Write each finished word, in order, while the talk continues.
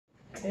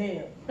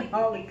Damn.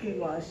 I only keep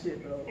my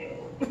shit though.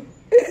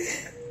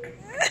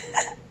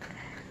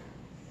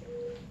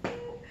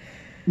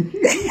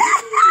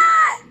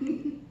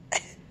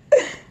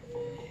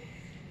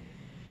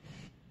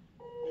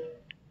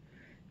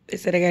 They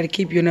said I got to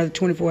keep you another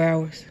 24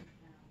 hours.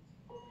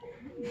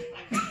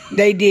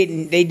 They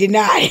didn't. They did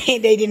not.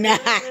 They did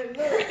not.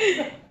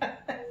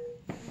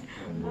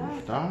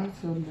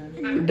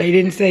 They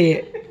didn't say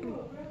it.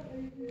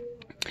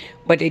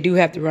 But they do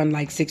have to run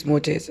like 6 more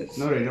tests.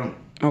 No, they don't.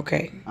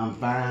 Okay. I'm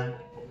fine.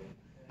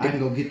 I can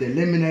go get the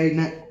lemonade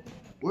now.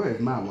 Where is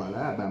my wallet?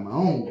 I buy my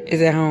own.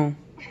 Is at home.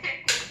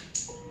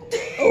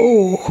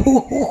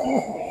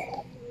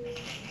 Oh.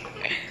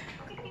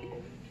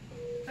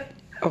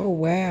 Oh,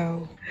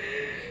 wow.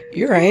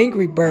 You're an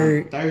angry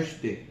bird. I'm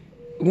thirsty.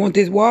 Want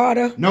this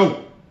water?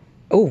 No.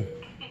 Oh.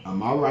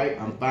 I'm all right.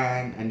 I'm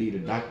fine. I need a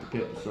Dr.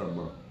 Pepper or something,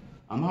 bro.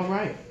 I'm all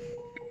right.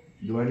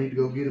 Do I need to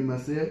go get it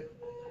myself?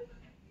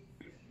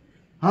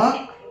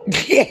 Huh?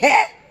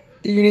 Yeah.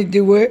 Do you need to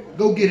do what?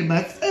 Go get it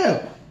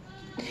myself.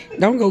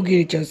 Don't go get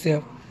it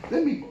yourself.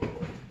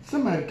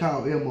 Somebody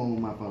call Elmo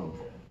on my phone.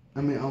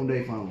 I mean, on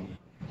their phone.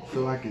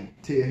 So I can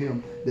tell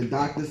him the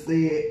doctor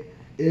said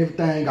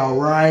everything all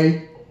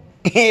right.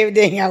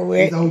 Everything I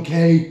wear. It's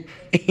okay.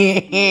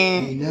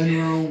 Ain't nothing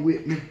wrong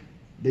with me.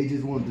 They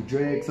just wanted to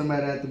drag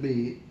somebody out the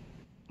bed.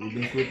 And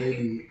that's what they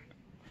did.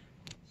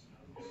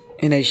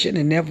 And they shouldn't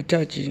have never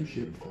touched you.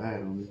 Should have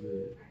fired on this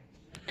bed.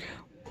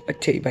 I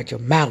tell you about your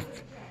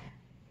mouth.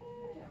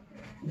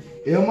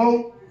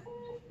 Elmo,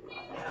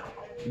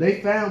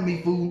 they found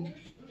me, fool.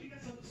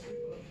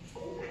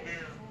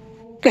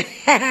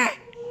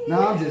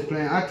 No, I'm just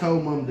playing. I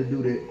told mom to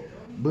do that.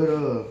 But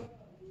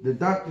the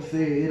doctor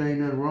said it ain't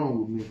nothing wrong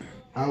with me.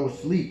 I was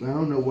asleep. I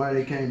don't know why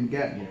they came and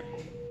got me.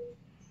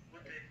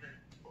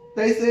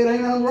 They said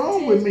ain't nothing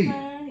wrong with me.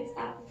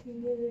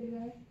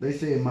 They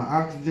said my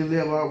oxygen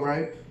level all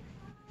right.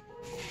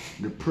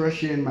 The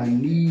pressure in my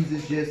knees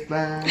is just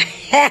fine.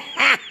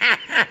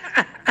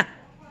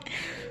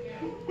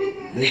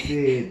 They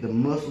said the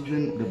muscles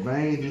and the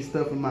veins and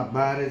stuff in my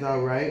body is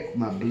all right.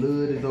 My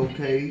blood is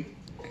okay.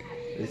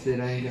 They said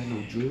I ain't got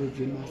no drugs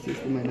in my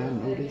system, and I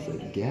know they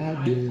said,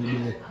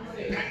 goddamn it.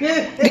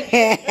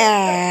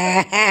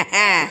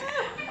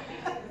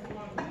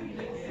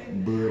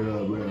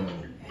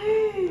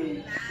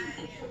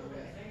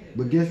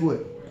 But guess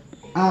what?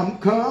 I'm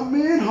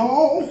coming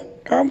home.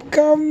 I'm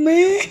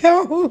coming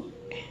home.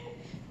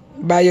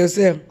 By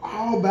yourself?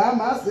 All by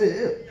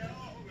myself.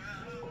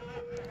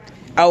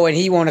 Oh, and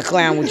he want to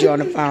clown with you on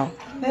the phone.